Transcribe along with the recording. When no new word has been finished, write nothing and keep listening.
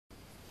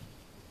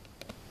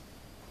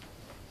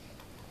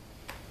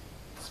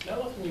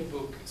in your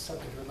book is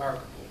something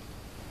remarkable.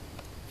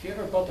 If you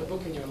ever bought a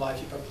book in your life,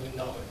 you probably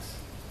know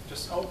it.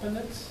 Just open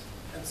it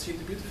and see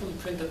the beautifully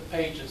printed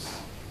pages,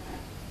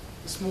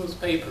 the smooth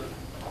paper,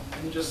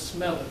 and you just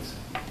smell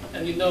it.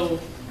 And you know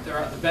there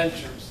are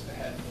adventures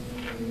ahead.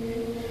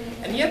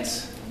 And yet,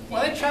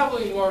 when I travel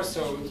in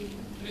Warsaw,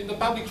 in the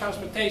public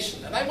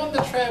transportation, and I'm on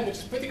the tram, which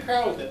is pretty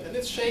crowded, and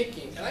it's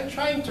shaking, and I'm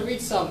trying to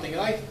read something,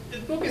 and the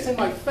book is in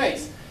my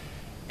face,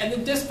 and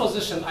in this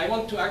position, I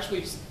want to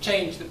actually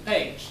change the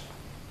page.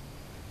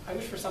 I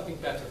wish for something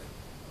better.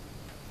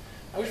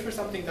 I wish for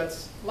something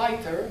that's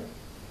lighter,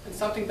 and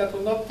something that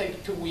will not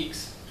take 2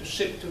 weeks to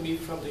ship to me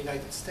from the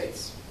United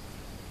States.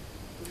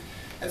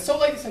 And so,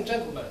 ladies and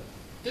gentlemen,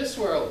 this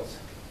world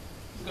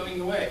is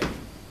going away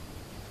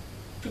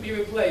to be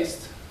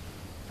replaced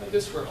by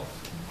this world,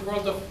 the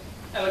world of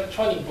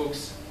electronic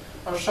books,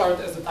 or short,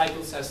 as the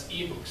title says,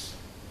 eBooks.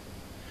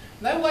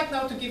 And I would like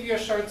now to give you a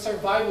short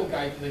survival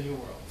guide to the new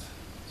world,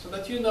 so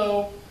that you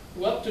know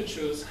what to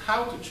choose,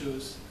 how to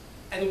choose,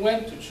 and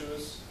when to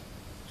choose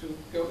to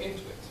go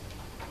into it.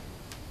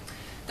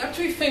 There are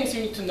 3 things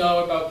you need to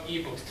know about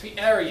eBooks, 3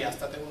 areas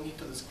that I will need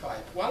to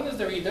describe. One is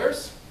the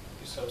readers,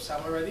 you saw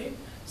some already.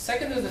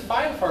 Second is the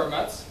file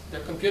formats,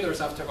 they're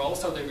computers after all,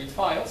 so they read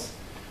files.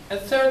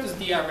 And third is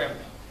DRM,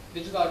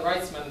 digital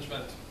rights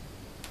management.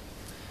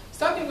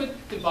 Starting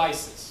with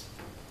devices.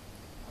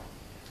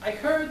 I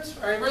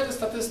read a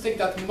statistic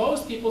that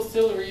most people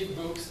still read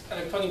books,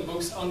 electronic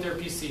books, on their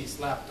PCs,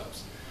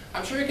 laptops.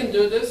 I'm sure you can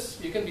do this.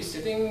 You can be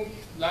sitting,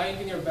 lying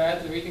in your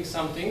bed, reading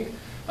something.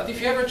 But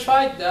if you ever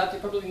tried that, you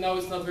probably know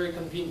it's not very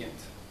convenient.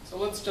 So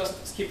let's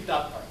just skip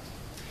that part.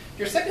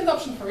 Your second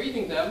option for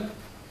reading them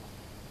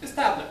is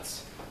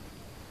tablets.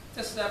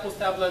 This is Apple's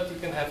tablet. You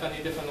can have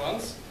any different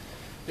ones.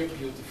 They're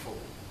beautiful.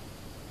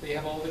 They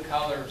have all the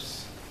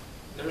colors.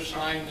 They're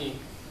shiny.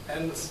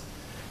 And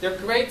they're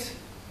great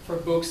for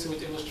books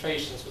with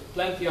illustrations, with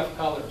plenty of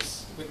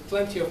colors, with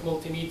plenty of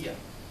multimedia.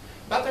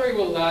 Battery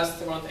will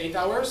last around 8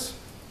 hours.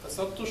 That's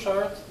not too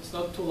short, it's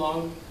not too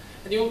long.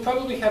 And you will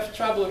probably have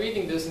trouble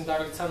reading this in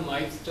direct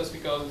sunlight just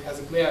because it has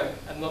a glare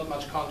and not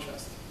much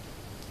contrast.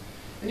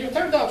 And your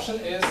third option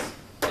is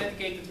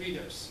dedicated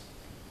readers.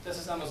 This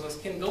is Amazon's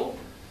Kindle.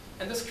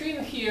 And the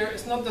screen here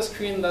is not the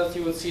screen that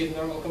you would see in a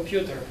normal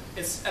computer.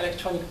 It's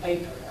electronic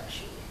paper,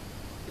 actually.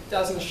 It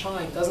doesn't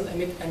shine, doesn't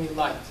emit any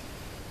light.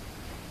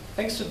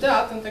 Thanks to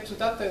that, and thanks to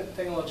that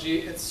technology,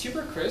 it's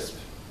super crisp.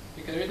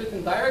 You can read it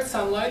in direct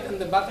sunlight, and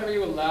the battery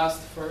will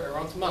last for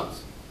around a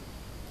month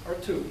or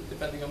 2,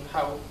 depending on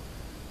how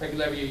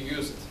regularly you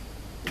use it.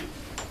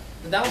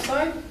 The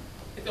downside,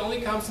 it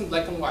only comes in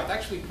black and white,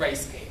 actually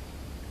grayscale,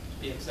 to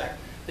be exact.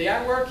 They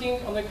are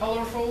working on a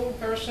colorful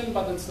version,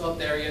 but it's not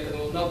there yet, and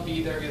will not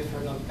be there yet for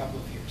another couple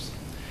of years.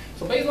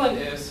 So baseline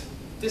is,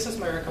 this is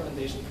my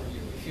recommendation for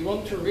you. If you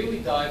want to really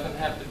dive and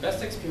have the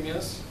best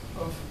experience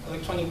of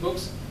electronic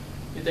books,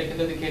 you take a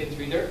dedicated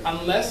reader,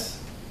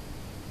 unless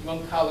you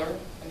want color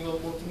and you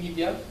want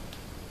multimedia,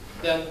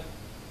 then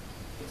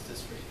it's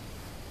this for you.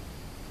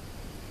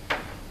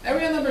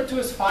 Area number 2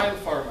 is file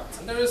formats.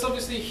 And there is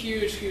obviously a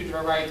huge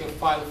variety of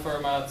file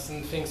formats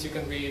and things you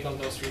can read on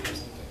those readers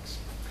and things.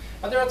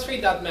 But there are 3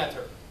 that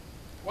matter.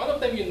 One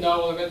of them you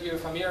know already, you're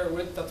familiar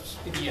with, that's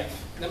PDF.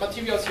 The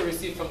materials you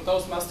receive from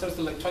Toastmasters,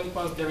 the electronic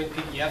ones, they're in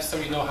PDF, so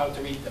you know how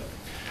to read them.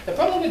 The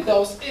problem with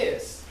those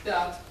is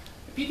that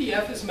the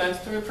PDF is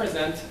meant to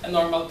represent a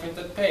normal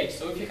printed page.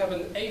 So if you have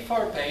an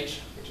A4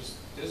 page, which is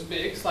this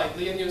big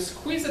slightly, and you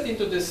squeeze it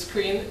into this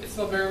screen, it's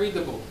not very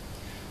readable.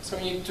 So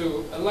you need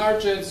to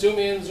enlarge it, zoom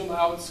in, zoom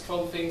out,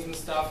 scroll things and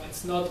stuff.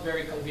 It's not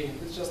very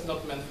convenient. It's just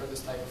not meant for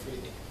this type of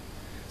reading.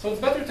 So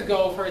it's better to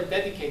go for a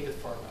dedicated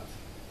format.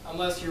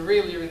 Unless you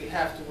really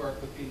have to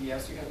work with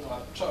PDFs, you have no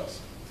other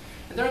choice.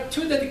 And there are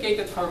 2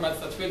 dedicated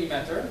formats that really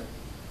matter.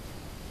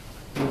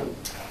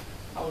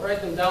 I'll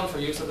write them down for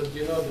you so that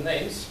you know the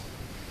names.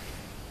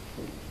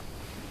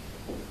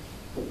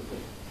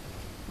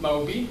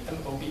 MOBI,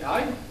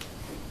 M-O-B-I,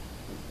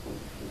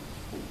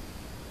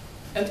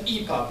 and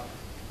EPUB.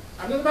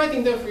 I'm not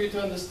writing them for you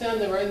to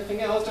understand them or anything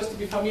else, just to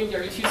be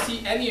familiar. If you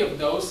see any of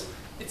those,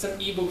 it's an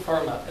ebook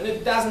format, and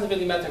it doesn't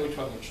really matter which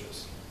one you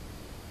choose.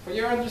 For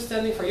your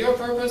understanding, for your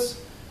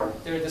purpose,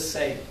 they're the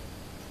same,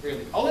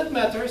 really. All that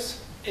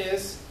matters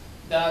is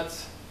that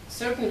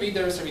certain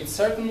readers read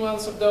certain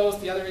ones of those,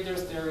 the other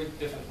readers, they read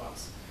different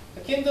ones.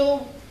 The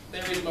Kindle, they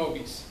read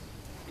MOBIs.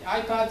 The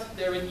iPad,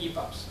 they read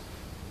EPUBs.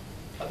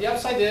 But the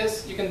upside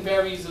is you can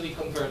very easily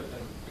convert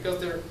them because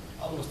they're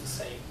almost the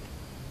same.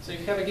 So if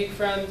you have a geek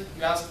friend,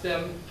 you ask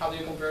them, how do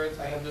you convert?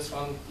 I have this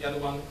one, the other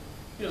one.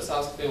 You just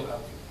ask, they will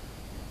help you.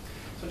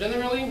 So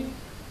generally,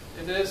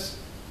 it is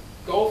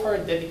go for a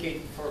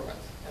dedicated format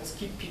and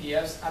skip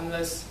PDFs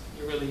unless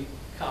you really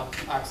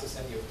can't access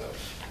any of those.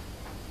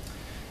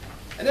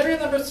 And area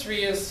number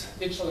 3 is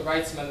digital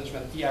rights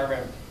management,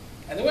 DRM.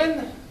 And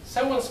when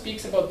someone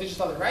speaks about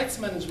digital rights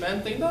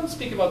management, they don't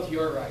speak about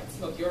your rights,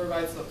 not your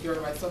rights, not your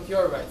rights, not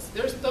your rights.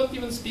 They don't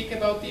even speak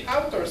about the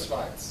author's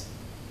rights.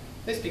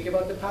 They speak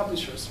about the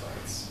publisher's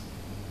rights.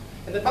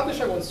 And the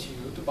publisher wants you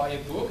to buy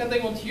a book, and they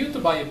want you to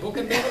buy a book,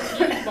 and they want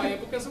you to buy a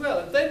book as well.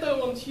 And they don't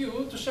want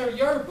you to share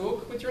your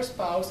book with your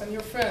spouse and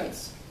your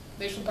friends.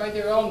 They should buy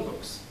their own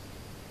books.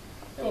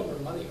 They want more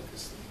money,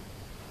 obviously.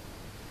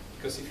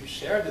 Because if you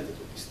shared it, it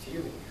would be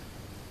stealing.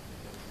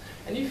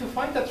 And if you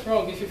find that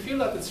wrong, if you feel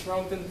that it's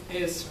wrong, then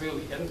it is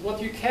really. And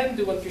what you can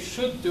do, what you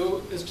should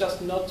do, is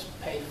just not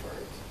pay for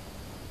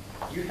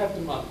it. You have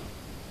the money.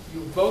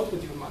 You vote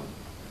with your money.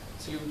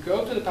 So you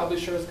go to the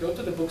publishers, go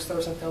to the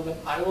bookstores and tell them,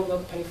 I will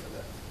not pay for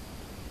that.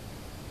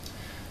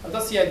 And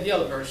that's the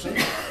ideal version.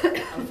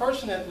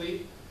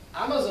 Unfortunately,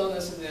 Amazon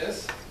as it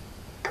is,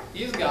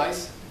 these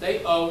guys,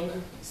 they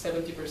own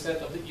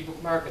 70% of the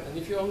ebook market. And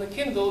if you own a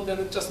Kindle, then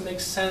it just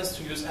makes sense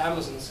to use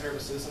Amazon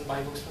services and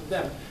buy books from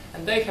them.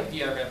 And they have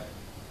DRM.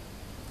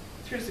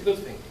 But here's the good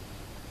thing.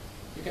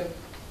 You can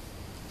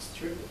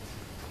strip it.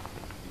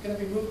 You can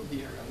remove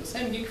DRM. The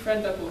same geek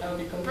friend that will help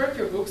you convert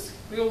your books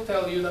will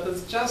tell you that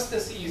it's just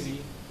as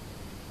easy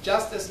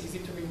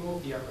to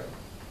remove DRM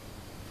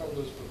from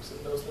those books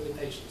and those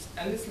limitations.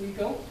 And it's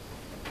legal,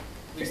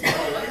 at least in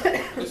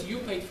Poland, because you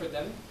paid for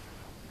them,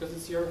 because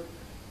it's your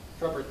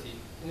property.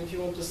 And if you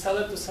want to sell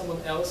it to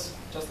someone else,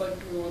 just like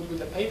you would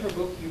with a paper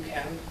book, you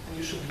can, and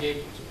you should be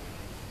able to.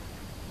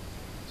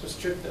 So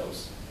strip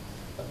those.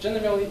 But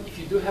generally, if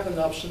you do have an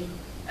option,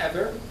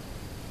 ever,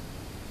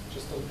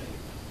 just don't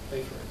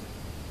pay for it.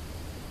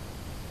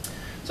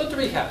 So to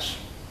rehash,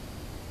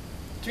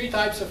 3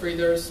 types of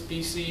readers: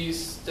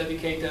 PCs,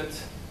 dedicated,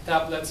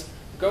 tablets.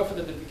 Go for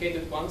the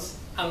dedicated ones,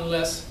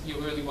 unless you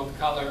really want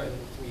color and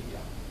multimedia.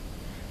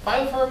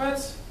 File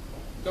formats,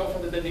 go for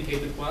the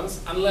dedicated ones,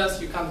 unless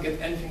you can't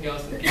get anything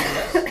else in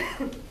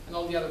PDFs. And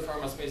all the other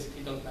formats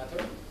basically don't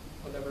matter,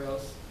 whatever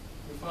else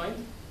you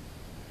find.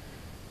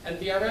 And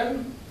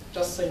DRM,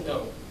 just say no.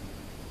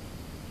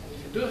 And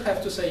if you do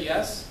have to say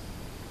yes,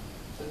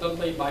 then don't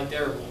play by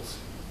their rules.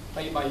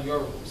 Play by your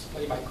rules.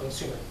 Play by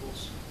consumer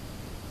rules.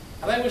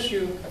 And I wish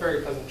you a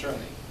very pleasant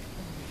journey.